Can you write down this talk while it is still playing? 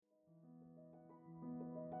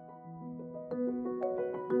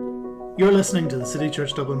You're listening to the City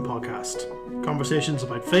Church Dublin podcast, conversations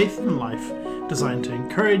about faith and life designed to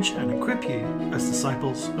encourage and equip you as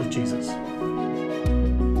disciples of Jesus.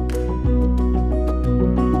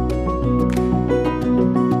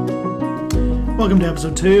 Welcome to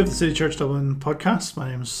episode 2 of the City Church Dublin podcast. My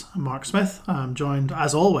name's Mark Smith. I'm joined,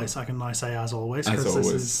 as always, I can now say as always, because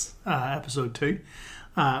this is episode 2,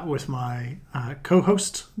 with my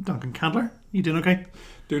co-host, Duncan Candler. You doing okay?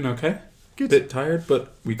 Doing okay. Good. Bit tired,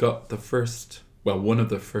 but we got one of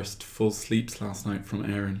the first full sleeps last night from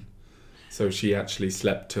Erin. So she actually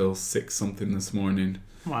slept till 6 something this morning.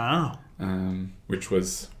 Wow. Which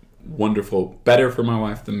was wonderful. Better for my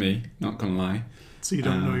wife than me, not gonna lie. So you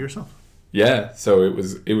don't know yourself? Yeah, so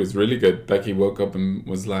it was really good. Becky woke up and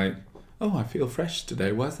was like, "Oh, I feel fresh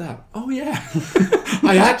today. What's that?" "Oh yeah,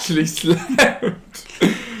 I actually slept."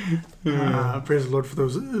 Praise the Lord for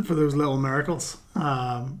those little miracles.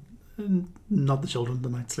 Not the children, the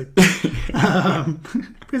night sleep.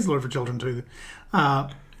 Praise the Lord for children too.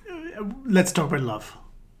 Let's talk about love.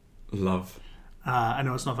 Love. I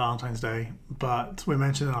know it's not Valentine's Day, but we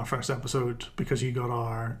mentioned in our first episode, because you got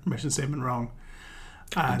our mission statement wrong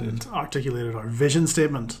and articulated our vision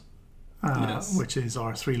statement, Yes. which is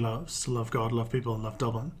our 3 loves: to love God, love people, and love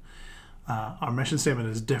Dublin. Our mission statement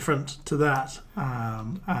is different to that,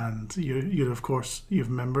 and you've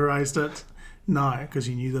memorized it now because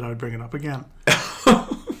you knew that I would bring it up again.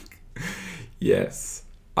 Yes,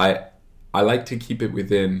 I like to keep it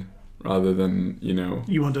within rather than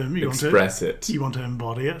express it. You want to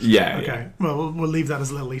embody it. Yeah. Okay. Yeah. Well, we'll leave that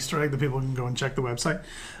as a little Easter egg that people can go and check the website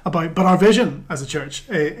about. But our vision as a church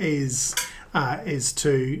is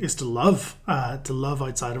to love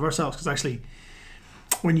outside of ourselves. Because actually,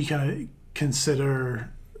 when you kind of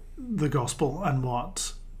consider the gospel and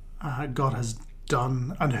what God has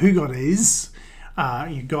done and who God is,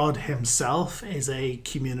 God himself is a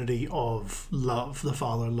community of love. The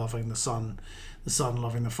Father loving the Son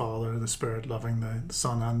loving the Father, the Spirit loving the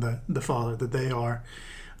Son and the Father, that they are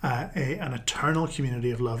an eternal community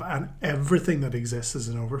of love, and everything that exists is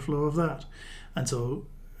an overflow of that. And so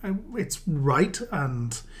it's right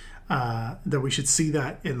and that we should see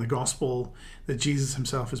that in the gospel, that Jesus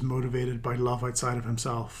himself is motivated by love outside of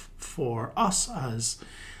himself for us as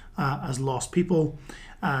lost people,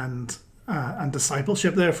 and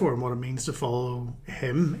discipleship, therefore, and what it means to follow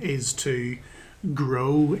him is to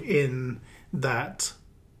grow in that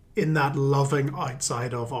loving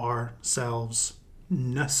outside of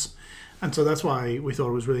ourselves-ness. And so that's why we thought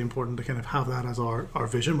it was really important to kind of have that as our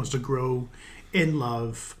vision, was to grow in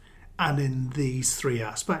love and in these 3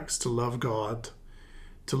 aspects: to love God,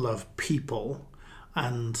 to love people,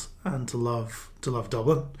 and to love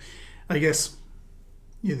Dublin. I guess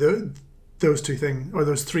those 2 things, or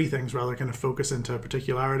those 3 things rather, kind of focus into a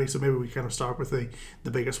particularity. So maybe we kind of start with the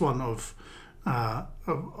biggest one of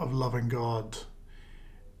loving God.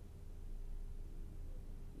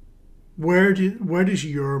 Where does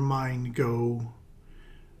your mind go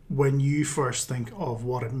when you first think of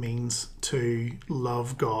what it means to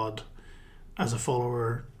love God as a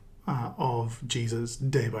follower of Jesus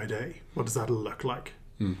day by day? What does that look like?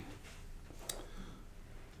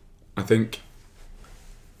 I think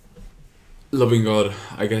loving God,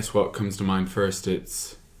 I guess what comes to mind first,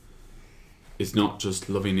 it's not just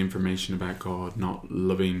loving information about God, not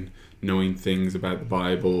loving knowing things about the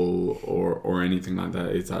Bible or anything like that.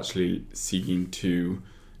 It's actually seeking to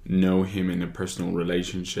know him in a personal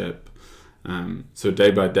relationship. So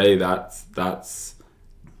day by day, that's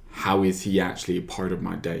how is he actually a part of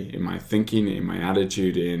my day, in my thinking, in my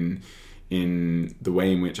attitude, in the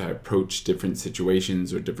way in which I approach different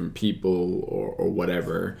situations or different people or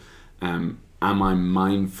whatever. Am I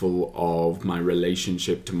mindful of my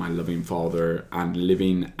relationship to my loving Father and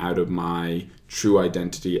living out of my true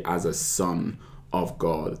identity as a son of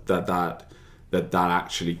God? That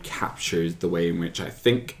actually captures the way in which I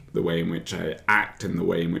think, the way in which I act, and the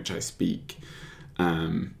way in which I speak.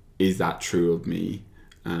 Is that true of me?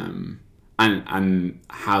 And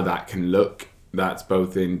how that can look, that's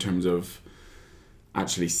both in terms of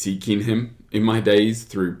actually seeking him in my days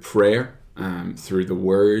through prayer, through the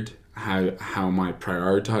word. How am I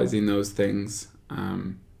prioritizing those things?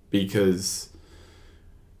 Because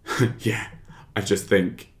I just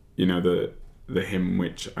think, the hymn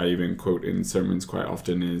which I even quote in sermons quite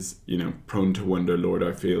often is, prone to wonder, Lord,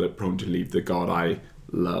 I feel it, prone to leave the God I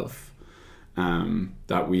love.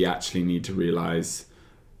 That we actually need to realize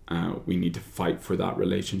we need to fight for that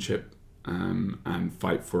relationship, and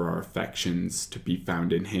fight for our affections to be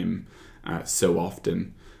found in him so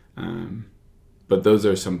often. But those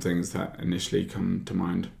are some things that initially come to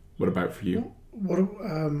mind. What about for you?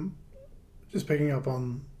 Just picking up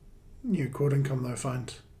on you quoting "Come Thou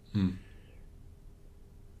Fount." Mm.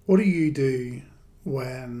 What do you do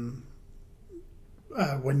when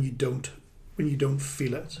you don't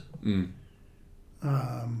feel it? Mm.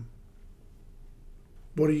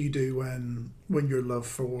 What do you do when your love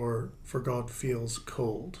for God feels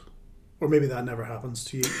cold, or maybe that never happens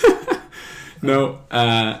to you? No,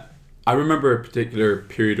 I remember a particular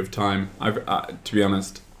period of time. To be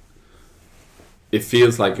honest, it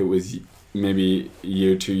feels like it was maybe a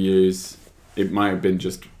year, 2 years. It might have been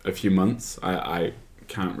just a few months. I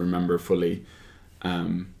can't remember fully.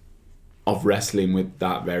 Of wrestling with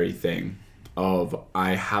that very thing. Of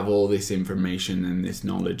I have all this information and this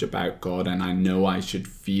knowledge about God, and I know I should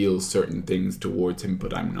feel certain things towards Him,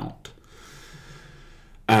 but I'm not.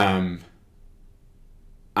 And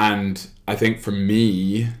I think for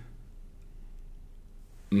me,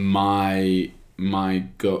 my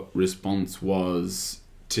gut response was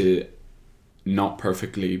to not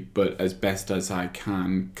perfectly, but as best as I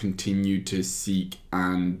can, continue to seek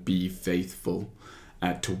and be faithful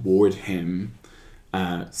toward Him.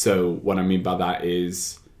 So what I mean by that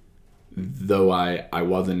is, though I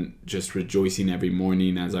wasn't just rejoicing every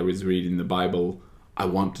morning as I was reading the Bible, I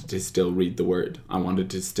wanted to still read the Word. I wanted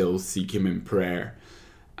to still seek Him in prayer.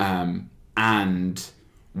 And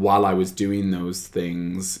while I was doing those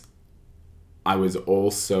things, I was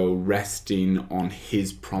also resting on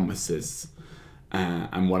His promises.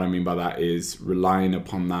 And what I mean by that is relying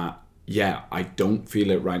upon that. Yeah, I don't feel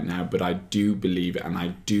it right now, but I do believe it, and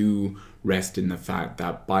I do rest in the fact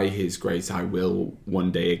that by His grace I will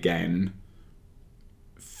one day again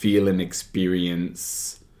feel and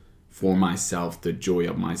experience for myself the joy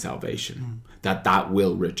of my salvation. That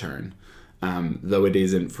will return. Though it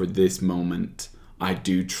isn't for this moment, I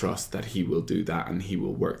do trust that He will do that and He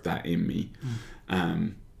will work that in me.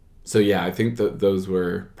 So yeah, I think that those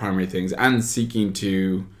were primary things, and seeking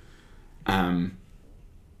to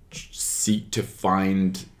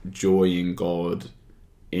find joy in God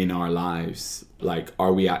in our lives. Like,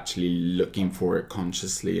 are we actually looking for it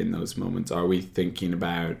consciously in those moments? Are we thinking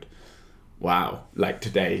about, wow, like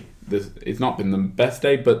today, it's not been the best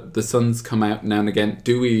day, but the sun's come out now and again.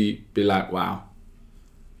 Do we be like, wow,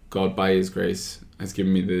 God by His grace has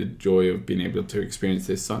given me the joy of being able to experience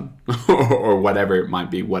this sun? Or whatever it might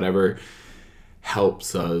be, whatever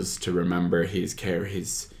helps us to remember His care,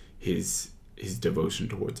 His devotion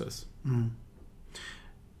towards us.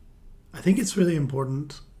 I think it's really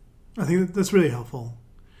important. I think that's really helpful.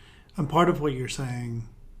 And part of what you're saying,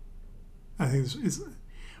 I think, is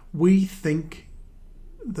we think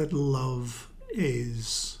that love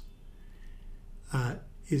is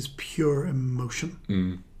pure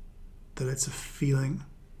emotion, that it's a feeling.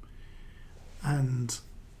 And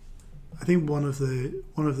I think one of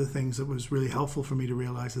the things that was really helpful for me to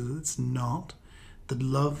realize is that it's not. That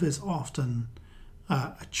love is often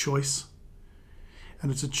a choice,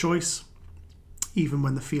 and it's a choice even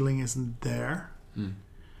when the feeling isn't there,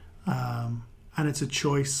 and it's a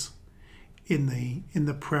choice in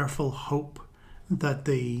the prayerful hope that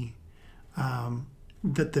the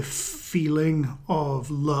feeling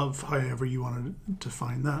of love, however you wanted to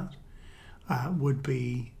find that, would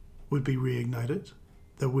be reignited.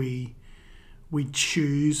 That we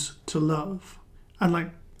choose to love, and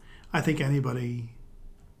like I think anybody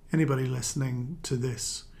listening to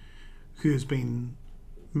this who has been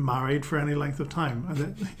married for any length of time,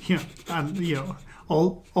 and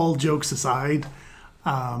all jokes aside,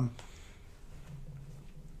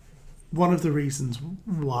 one of the reasons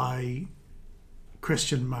why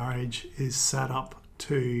Christian marriage is set up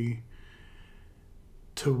to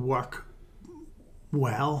work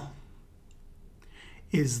well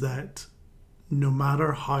is that no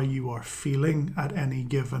matter how you are feeling at any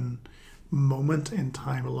given moment in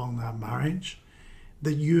time along that marriage,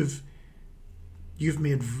 that you've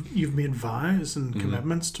made vows and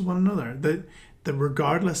commitments to one another, that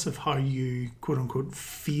regardless of how you quote unquote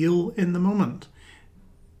feel in the moment,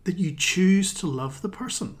 that you choose to love the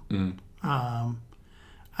person,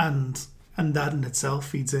 and that in itself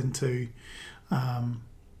feeds into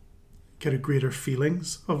get a greater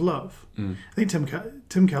feelings of love. I think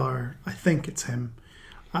Tim Keller, I think it's him,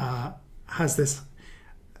 has this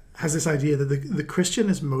idea that the Christian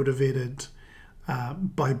is motivated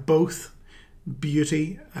by both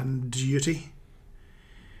beauty and duty.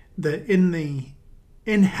 That in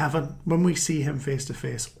heaven, when we see Him face to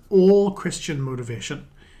face, all Christian motivation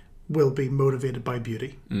will be motivated by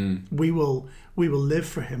beauty. We will live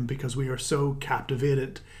for Him because we are so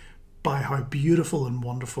captivated by how beautiful and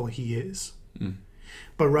wonderful He is.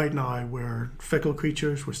 But right now we're fickle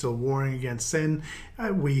creatures. We're still warring against sin.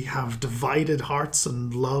 We have divided hearts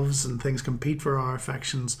and loves, and things compete for our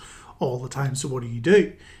affections all the time. So what do you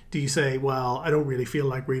do? Do you say, well, I don't really feel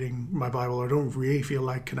like reading my Bible, or I don't really feel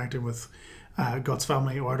like connecting with God's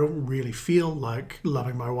family, or I don't really feel like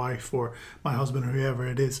loving my wife or my husband or whoever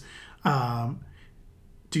it is?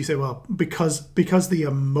 Do you say, well, because the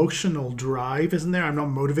emotional drive isn't there, I'm not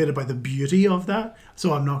motivated by the beauty of that,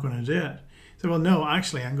 so I'm not going to do it? So, well, no,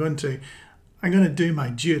 actually, I'm going to do my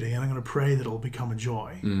duty, and I'm going to pray that it'll become a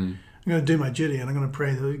joy. I'm going to do my duty, and I'm going to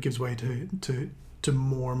pray that it gives way to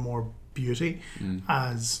more and more beauty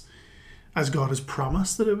as God has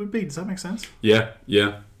promised that it would be. Does that make sense? Yeah.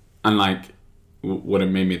 And like, what it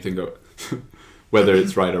made me think of, whether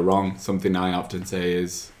it's right or wrong, something I often say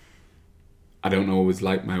is, I don't always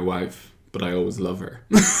like my wife, but I always love her.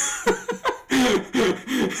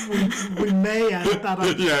 we may edit that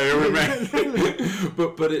up. Yeah, we may.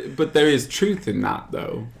 but there is truth in that,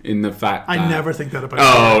 though, in the fact that... I never think that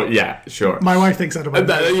about you. Yeah, sure. My wife thinks that about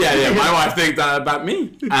me. Yeah, my wife thinks that about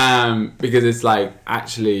me. Because it's like,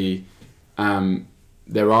 actually,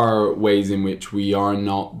 there are ways in which we are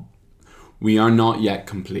not yet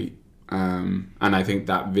complete. And I think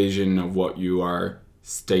that vision of what you are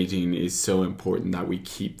stating is so important, that we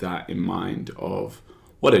keep that in mind, of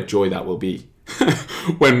what a joy that will be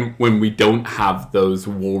when we don't have those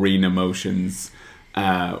warring emotions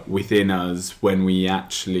within us, when we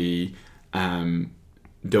actually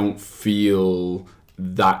don't feel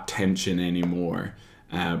that tension anymore,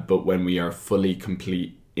 but when we are fully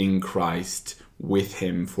complete in Christ, with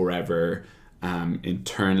him forever,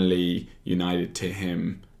 internally united to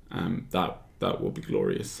him, that will be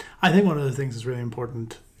glorious. I think one of the things that's really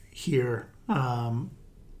important here, and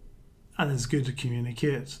it's good to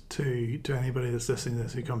communicate to anybody that's listening to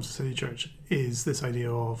this who comes to City Church, is this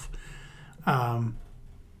idea of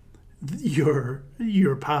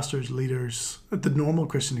your pastors, leaders. The normal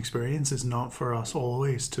Christian experience is not for us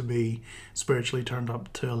always to be spiritually turned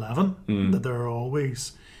up to 11. That there are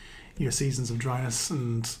always seasons of dryness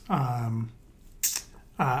and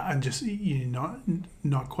just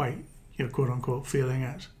not quite quote unquote feeling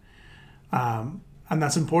it, and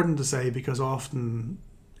that's important to say, because often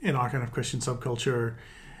in our kind of Christian subculture,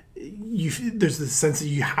 there's this sense that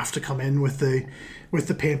you have to come in with the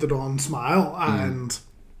painted on smile and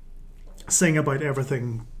sing about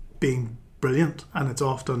everything being brilliant, and it's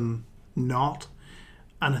often not.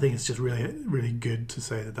 And I think it's just really, really good to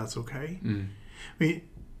say that that's okay.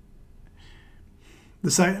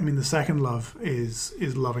 The second love is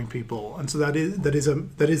loving people, and so that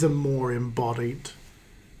is a more embodied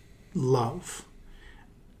love,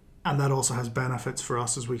 and that also has benefits for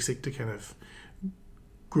us as we seek to kind of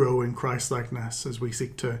grow in Christ-likeness, as we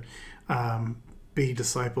seek to be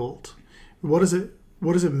discipled. What does it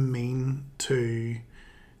mean to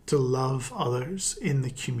love others in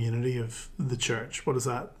the community of the church? What does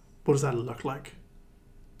that look like?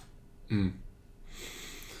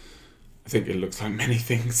 I think it looks like many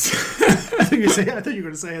things. I thought you were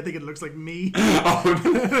going to say, I think it looks like me.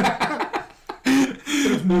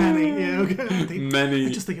 There's many, yeah, okay. Many. I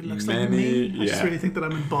just think it looks like me. I just really think that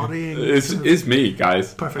I'm embodying. It's me,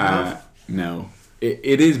 guys. Perfect love. No,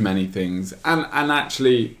 it is many things, and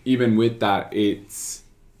actually, even with that, it's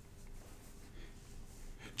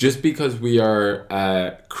just because we are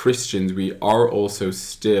Christians, we are also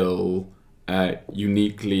still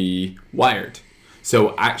uniquely wired.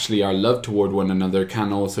 So actually our love toward one another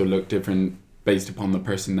can also look different based upon the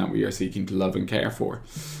person that we are seeking to love and care for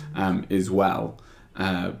as well.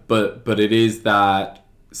 But it is that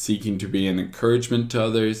seeking to be an encouragement to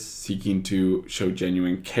others, seeking to show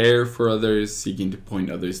genuine care for others, seeking to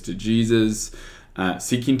point others to Jesus,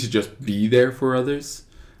 seeking to just be there for others,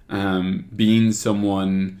 being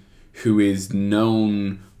someone who is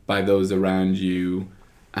known by those around you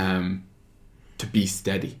to be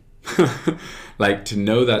steady. Like to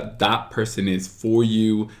know that person is for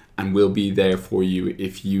you and will be there for you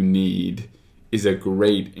if you need, is a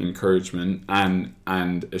great encouragement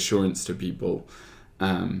and assurance to people.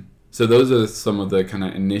 So those are some of the kind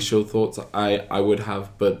of initial thoughts I would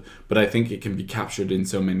have, but I think it can be captured in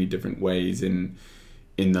so many different ways in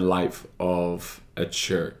the life of a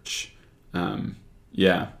church.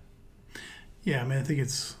 Yeah, I mean, I think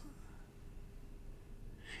it's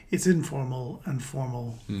informal and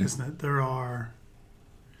formal, isn't it? There are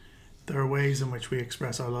ways in which we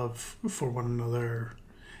express our love for one another,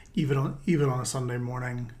 even on a Sunday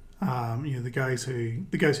morning. The guys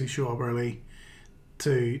who show up early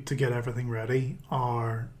to get everything ready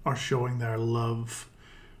are showing their love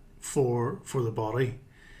for the body.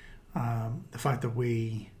 The fact that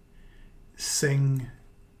we sing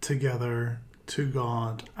together to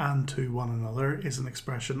God and to one another is an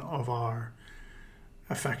expression of our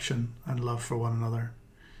affection and love for one another.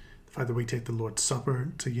 the fact that we take the Lord's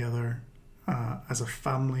Supper together as a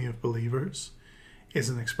family of believers is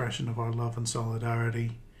an expression of our love and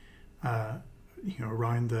solidarity,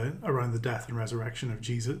 around the death and resurrection of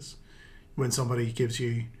Jesus. When somebody gives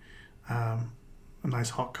you a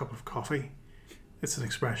nice hot cup of coffee, it's an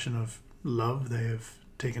expression of love. They have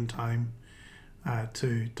taken time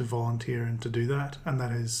to volunteer and to do that, and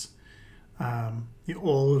that is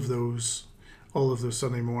all of those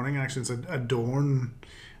Sunday morning actions adorn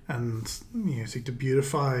and seek to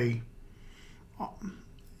beautify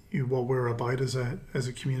what we're about as a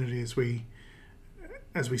community as we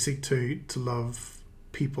seek to love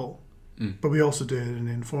people. But we also do it in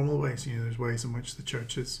informal ways. There's ways in which the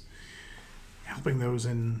church is helping those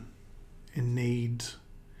in need,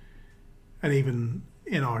 and even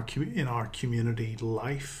in our community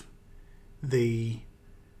life, the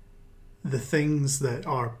things that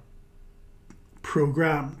are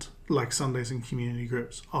programmed, like Sundays and community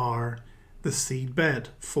groups, are the seedbed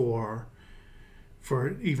for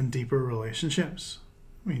even deeper relationships.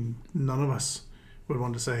 I mean, none of us would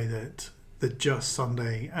want to say that just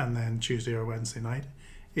Sunday and then Tuesday or Wednesday night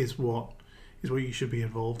is what you should be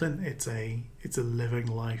involved in. It's a living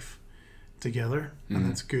life together, and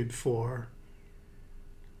that's good for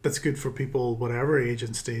people whatever age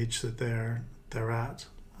and stage that they're at,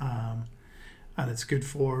 and it's good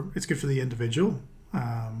for the individual,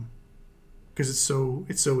 because it's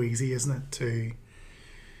so easy, isn't it,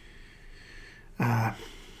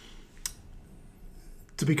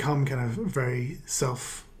 to become kind of very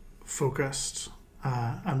self-focused,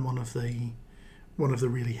 and one of the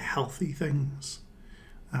really healthy things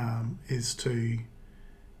is to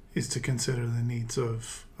consider the needs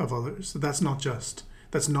of others. That's not just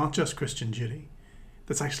Christian duty.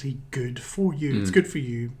 That's actually good for you. It's good for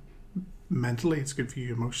you mentally. It's good for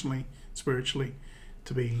you emotionally, spiritually,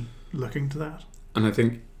 to be looking to that. And I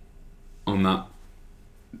think on that,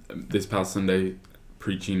 this past Sunday,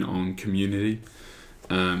 preaching on community,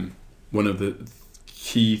 one of the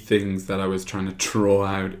key things that I was trying to draw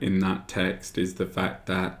out in that text is the fact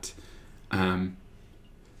that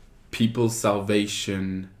people's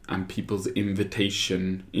salvation and people's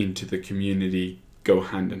invitation into the community go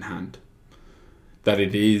hand in hand. That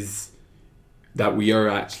it is that we are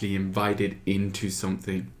actually invited into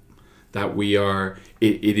something, that we are,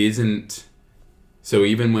 it isn't, so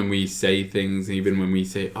even when we say things, even when we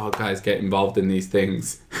say, oh guys, get involved in these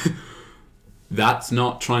things, that's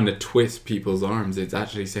not trying to twist people's arms. It's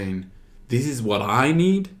actually saying, this is what I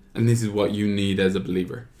need, and this is what you need as a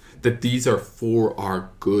believer. That these are for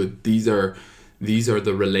our good. These are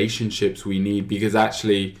the relationships we need, because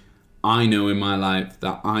actually I know in my life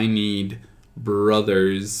that I need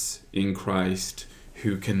brothers in Christ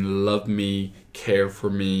who can love me, care for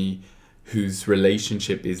me, whose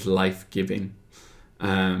relationship is life-giving,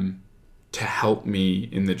 to help me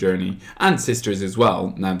in the journey, and sisters as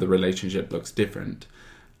well. Now the relationship looks different,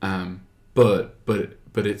 but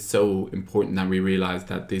it's so important that we realize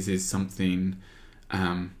that this is something,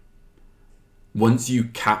 once you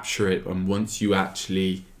capture it and once you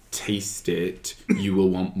actually taste it, you will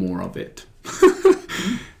want more of it,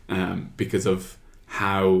 because of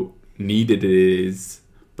how needed it is,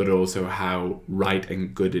 but also how right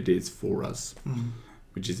and good it is for us,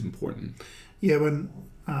 which is important. Yeah,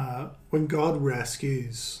 when God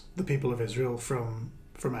rescues the people of Israel from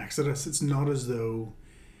Exodus, it's not as though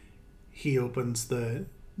he opens the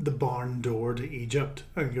barn door to Egypt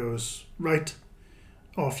and goes, right,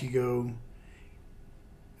 off you go.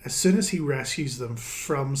 As soon as he rescues them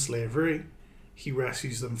from slavery, he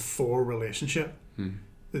rescues them for relationship.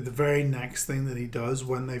 The very next thing that he does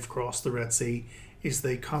when they've crossed the Red Sea is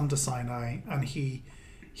they come to Sinai, and he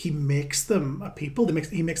makes them a people.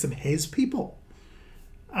 He makes them his people,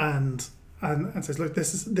 and says, look,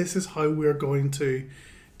 this is how we're going to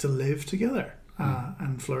live together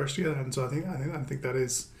and flourish together. And so I think that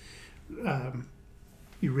is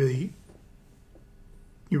really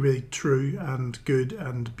true and good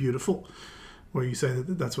and beautiful, where you say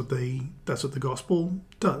that that's what the gospel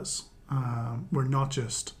does. We're not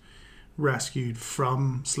just rescued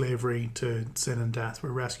from slavery to sin and death.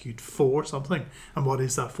 We're rescued for something. And what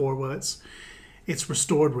is that for? Well, it's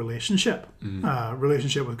restored relationship,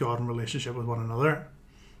 relationship with God and relationship with one another.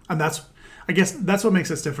 And I guess that's what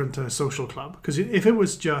makes us different to a social club. Because if it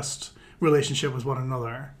was just relationship with one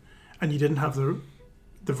another, and you didn't have the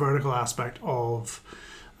vertical aspect of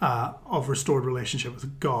restored relationship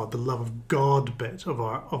with God, the love of God bit of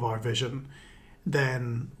our vision,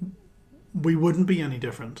 then we wouldn't be any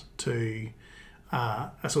different to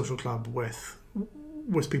a social club with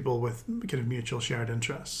people with kind of mutual shared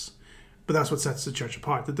interests. But that's what sets the church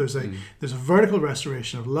apart. That there's a vertical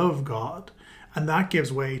restoration of love of God, and that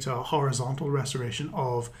gives way to a horizontal restoration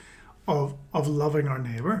of loving our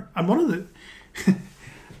neighbour. And one of the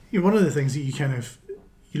things that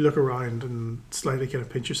you look around and slightly kind of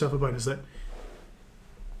pinch yourself about is that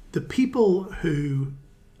the people who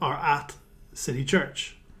are at City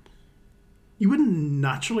Church, you wouldn't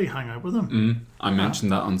naturally hang out with them. I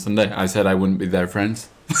mentioned that on Sunday. I said I wouldn't be their friends.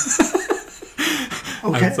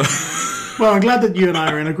 Okay. Well, I'm glad that you and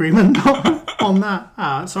I are in agreement on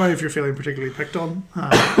that. Sorry if you're feeling particularly picked on.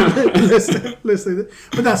 Listening.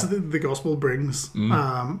 But that's the gospel brings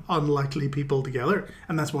unlikely people together.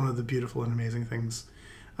 And that's one of the beautiful and amazing things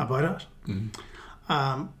about it.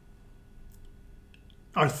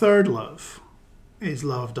 Our third love is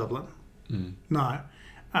Love Dublin. Now,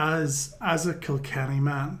 as a Kilkenny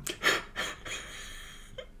man,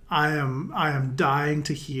 I am dying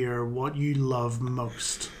to hear what you love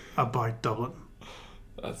most about Dublin.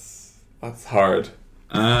 That's hard.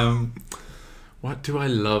 What do I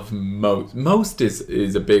love most? Most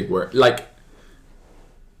is a big word. Like,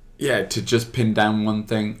 yeah, to just pin down one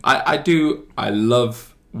thing. I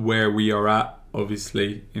love where we are at,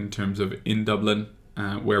 obviously, in terms of in Dublin,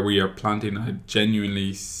 where we are planting. I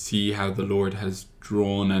genuinely see how the Lord has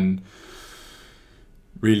drawn and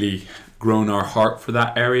really grown our heart for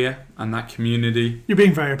that area and that community. You're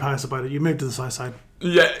being very pious about it. You moved to the south side.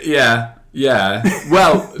 Yeah.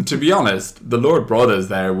 Well, to be honest, the Lord brought us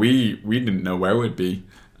there. We didn't know where we'd be.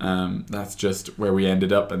 That's just where we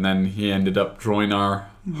ended up, and then He ended up drawing our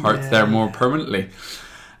hearts there more permanently.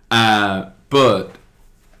 But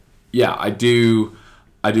yeah, I do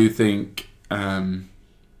think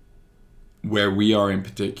where we are in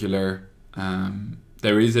particular,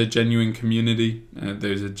 there is a genuine community.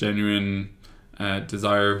 There's a genuine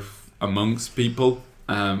desire amongst people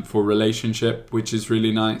for relationship, which is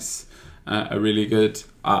really nice. Really good.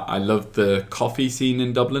 I love the coffee scene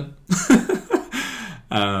in Dublin.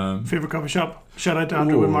 Favorite coffee shop? Shout out to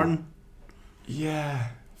Andrew and Martin. Yeah,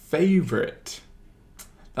 favorite.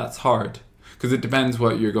 That's hard because it depends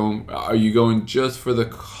what you're going. Are you going just for the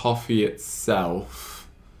coffee itself,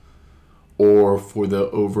 or for the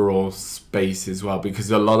overall space as well?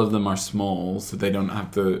 Because a lot of them are small, so they don't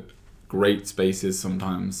have the great spaces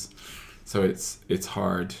sometimes. So it's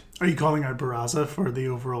hard. Are you calling out Baraza for the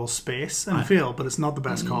overall space and feel, but it's not the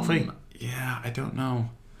best coffee? Yeah, I don't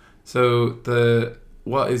know. So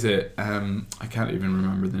what is it? I can't even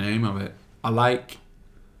remember the name of it. I like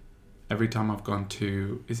every time I've gone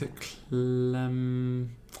to, is it Clement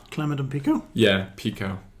and Pico? Yeah,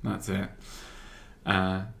 Pico. That's it.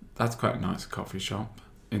 That's quite a nice coffee shop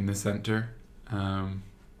in the centre.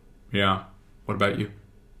 Yeah. What about you?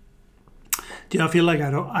 Do you know, I feel like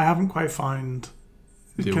I haven't quite found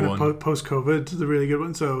The kind one. of post-COVID the really good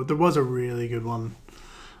one. So there was a really good one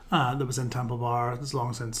that was in Temple Bar. It's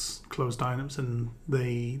long since closed down. It was in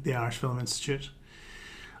the Irish Film Institute,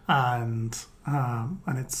 and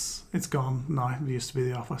it's gone now. It used to be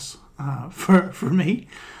the office for me.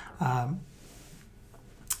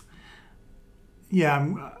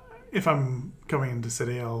 If I'm coming into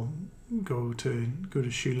city, I'll go to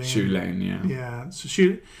Shoe Lane. Shoe Lane, yeah. Yeah, so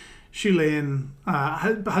Shoe Lane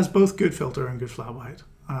has both good filter and good flat white.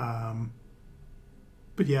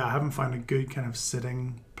 But yeah, I haven't found a good kind of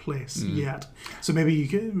sitting place yet. So maybe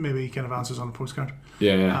kind of answers on a postcard.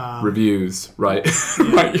 Yeah. Reviews, right?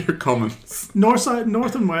 Write your comments. North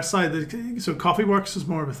and west side. So Coffee Works is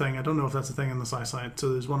more of a thing. I don't know if that's a thing on the south side.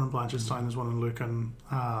 So there's one in Blanchardstown, there's one in Lucan.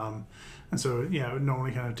 And so yeah, I would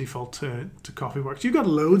normally kind of default to Coffee Works. You've got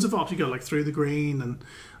loads of options. You've got like Through the Green and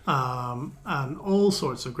all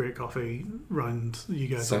sorts of great coffee round you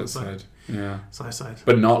guys South on the side, yeah. South side.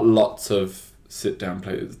 But not lots of sit-down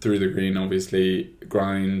places. Through the Green, obviously,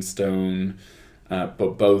 Grindstone,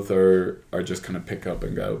 but both are just kind of pick up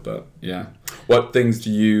and go. But yeah. What things do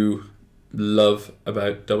you love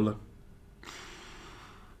about Dublin?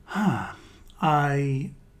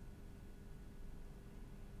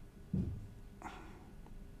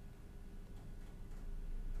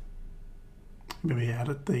 Maybe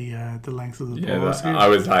edit the length of the Yeah, pause. I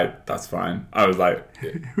was like, that's fine. I was like,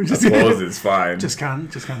 the pause is fine. Just can't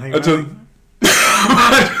think of anything.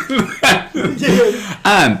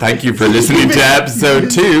 And thank you for listening to episode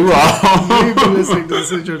 2 You've been listening to the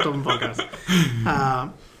City Church Dublin podcast.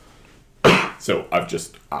 So I've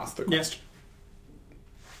just asked the question. Yes.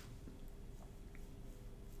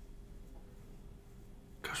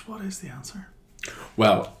 Gosh, what is the answer?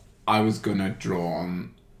 Well, I was going to draw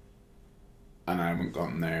on, and I haven't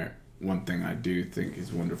gotten there. One thing I do think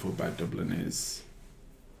is wonderful about Dublin is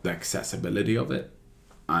the accessibility of it.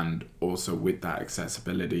 and also with that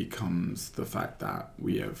accessibility comes the fact that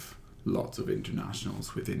we have lots of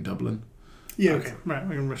internationals within Dublin. Yeah, okay. Right,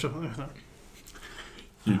 we can rush up on that.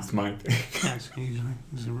 Use my thing. Yeah,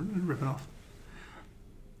 just rip it off.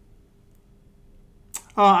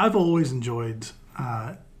 I've always enjoyed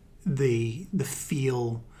the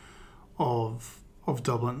feel of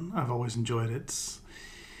Dublin. I've always enjoyed its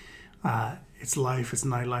life, its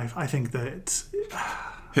nightlife. I think that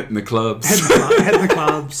hitting the clubs. Hitting the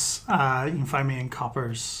clubs. You can find me in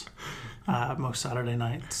Coppers most Saturday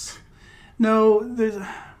nights. No, the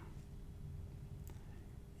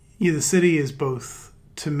city is both,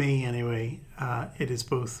 to me anyway, it is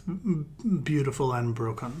both beautiful and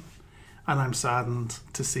broken, and I'm saddened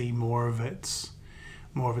to see more of its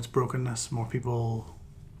brokenness, more people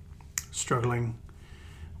struggling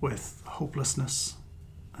with hopelessness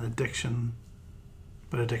and addiction.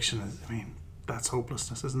 But addiction is, that's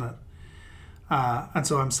hopelessness, isn't it? And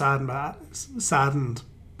so I'm saddened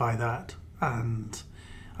by that, and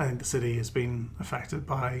I think the city has been affected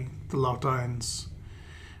by the lockdowns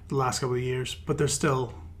the last couple of years, but there's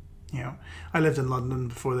still, I lived in London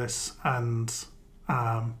before this, and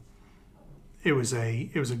it was a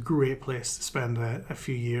great place to spend a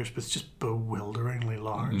few years, but it's just bewilderingly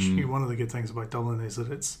large. One of the good things about Dublin is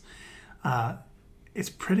that it's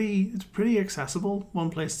pretty accessible one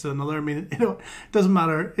place to another. It doesn't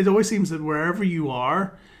matter. It always seems that wherever you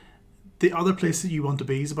are, the other place that you want to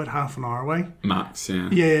be is about half an hour away. Max, yeah.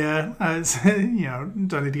 Yeah,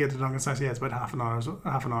 do I need to get to Duncan South? Yeah, it's about half an hour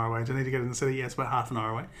away. Do I need to get in the city? Yeah, it's about half an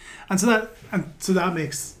hour away. And so that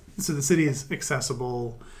makes the city is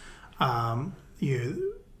accessible.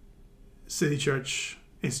 City Church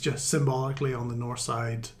is just symbolically on the north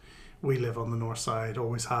side. We live on the north side,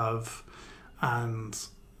 always have, and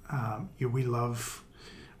we love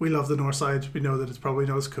the north side. We know that it's probably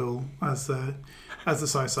not as cool as the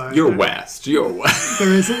south side. You're west.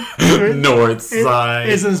 There isn't north side.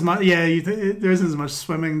 Isn't as much. Yeah, there isn't as much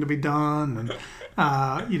swimming to be done, and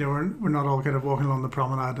we're not all kind of walking along the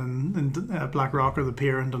promenade in Blackrock or the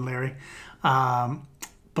pier in Dunleary.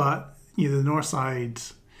 But the north side,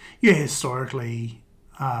 historically,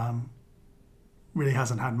 really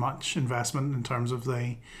hasn't had much investment in terms of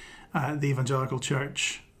the evangelical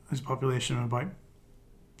church. There's a population of about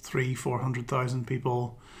 300,000-400,000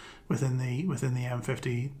 people within the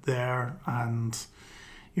M50 there, and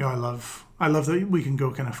I love that we can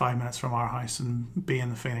go kind of 5 minutes from our house and be in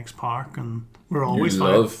the Phoenix Park, and we're always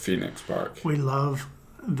love Phoenix Park. We love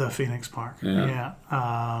the Phoenix Park. Yeah.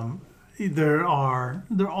 There are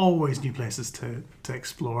always new places to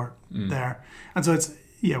explore there, and so it's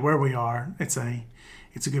where we are. It's a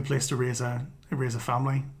good place to raise a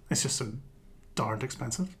family. It's just so darned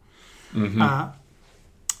expensive.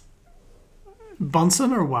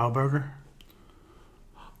 Bunsen or Wow Burger?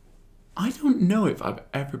 I don't know if I've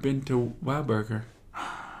ever been to Wow Burger.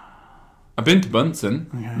 I've been to Bunsen.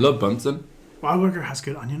 Okay. Love Bunsen. Wow Burger has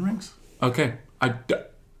good onion rings. Okay.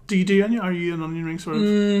 Do you do onion? Are you an onion ring sort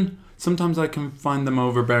of? Sometimes I can find them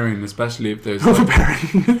overbearing, especially if there's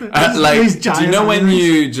overbearing. Do you know when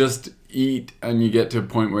you just eat and you get to a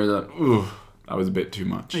point where that was a bit too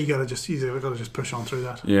much? You gotta just push on through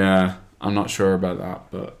that. Yeah, I'm not sure about that,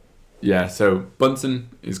 but yeah. So Bunsen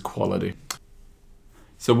is quality.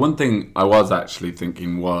 So one thing I was actually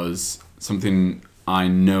thinking was something I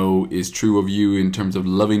know is true of you in terms of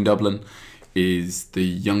loving Dublin is the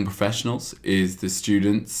young professionals, is the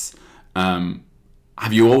students.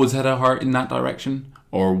 Have you always had a heart in that direction,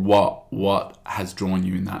 or what has drawn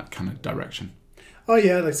you in that kind of direction? Oh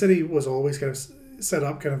yeah, the city was always kind of set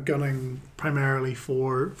up, kind of gunning primarily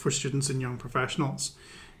for students and young professionals.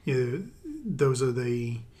 Those are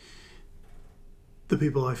the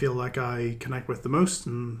people I feel like I connect with the most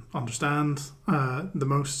and understand the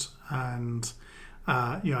most, and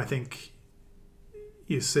I think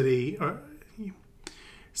city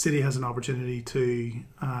has an opportunity to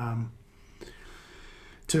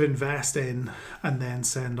invest in and then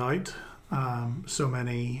send out so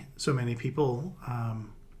many people,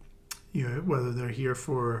 whether they're here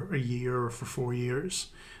for a year or for 4 years,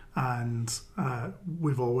 and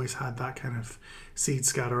we've always had that kind of seed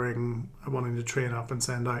scattering, wanting to train up and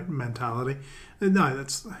send out mentality. No,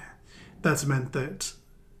 that's meant that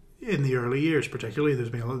in the early years, particularly,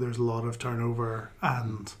 there's a lot of turnover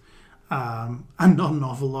and not an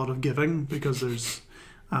awful lot of giving, because there's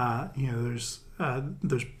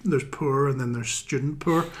poor and then there's student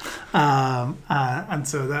poor, and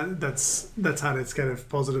so that's had its kind of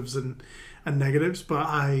positives and negatives. But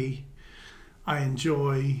I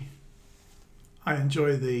enjoy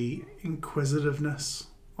the inquisitiveness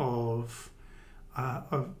of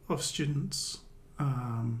students,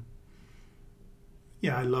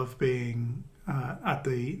 I love being at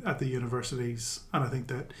the universities, and I think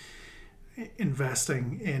that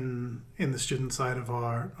investing in the student side of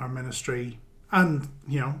our ministry, and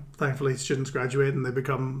thankfully students graduate and they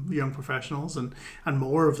become young professionals, and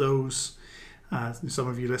more of those. Some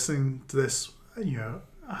of you listening to this,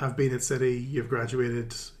 have been at City, you've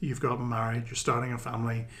graduated, you've gotten married, you're starting a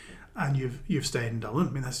family, and you've stayed in Dublin.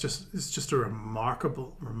 I mean, it's just a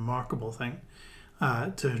remarkable thing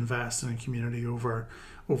to invest in a community over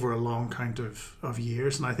a long count of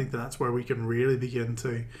years, and I think that's where we can really begin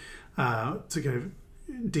to kind of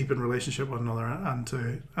deepen relationship with one another,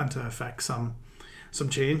 and to affect some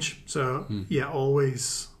change. So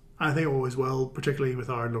always, I think always will, particularly with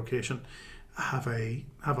our location, have a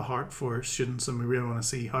heart for students, and we really want to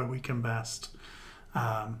see how we can best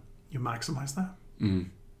you maximize that.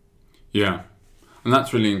 Yeah, and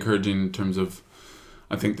that's really encouraging in terms of,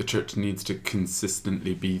 I think the church needs to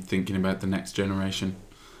consistently be thinking about the next generation,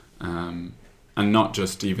 and not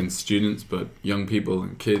just even students, but young people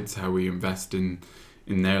and kids, how we invest in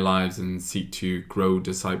their lives and seek to grow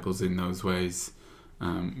disciples in those ways,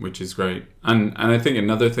 which is great. And I think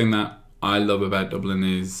another thing that I love about Dublin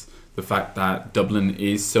is the fact that Dublin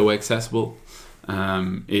is so accessible.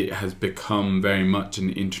 It has become very much an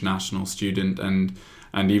international student, and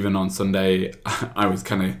even on Sunday I was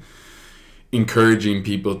kind of encouraging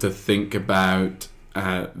people to think about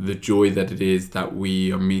the joy that it is that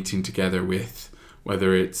we are meeting together with,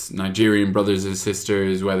 whether it's Nigerian brothers and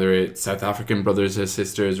sisters, whether it's South African brothers and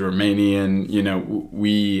sisters, Romanian,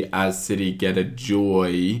 we as City get a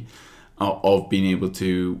joy of being able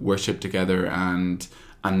to worship together, and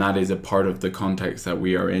that is a part of the context that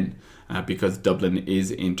we are in, because Dublin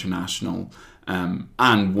is international.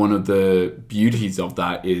 And one of the beauties of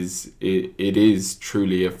that is it is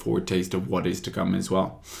truly a foretaste of what is to come as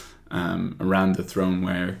well, around the throne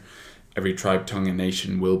where every tribe, tongue and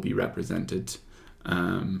nation will be represented,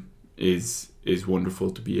 is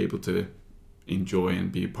wonderful to be able to enjoy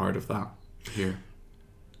and be a part of that here.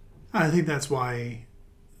 I think that's why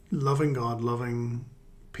loving God, loving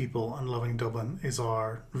people and loving Dublin is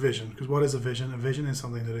our vision. Because what is a vision? A vision is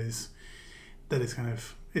something that is kind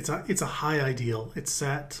of, it's a high ideal. It's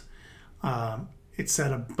set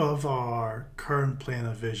above our current plane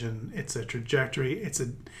of vision. It's a trajectory.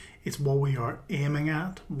 It's what we are aiming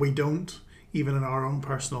at. We don't, even in our own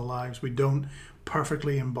personal lives, we don't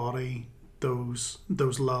perfectly embody those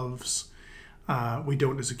loves. We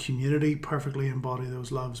don't, as a community, perfectly embody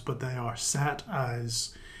those loves, but they are set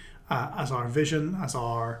as our vision, as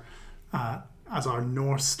our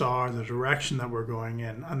North Star, the direction that we're going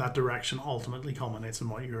in, and that direction ultimately culminates in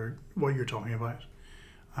what you're talking about.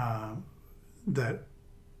 That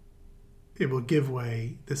it will give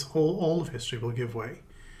way. All of history will give way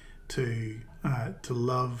to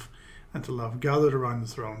love, and to love gathered around the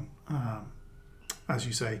throne, as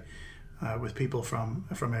you say, with people from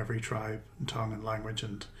every tribe and tongue and language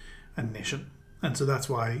and nation. And so that's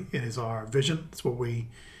why it is our vision. It's what we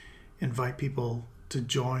invite people to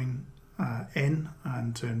join in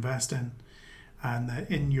and to invest in. And that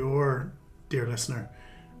in your, dear listener,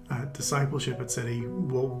 discipleship at City,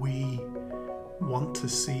 what we want to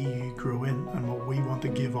see you grow in, and what we want to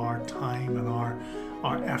give our time and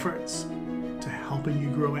our efforts to helping you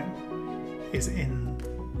grow in, is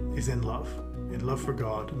in love. In love for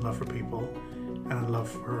God, in love for people, and in love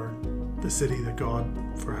for the city that God,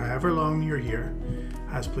 for however long you're here,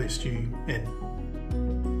 has placed you in.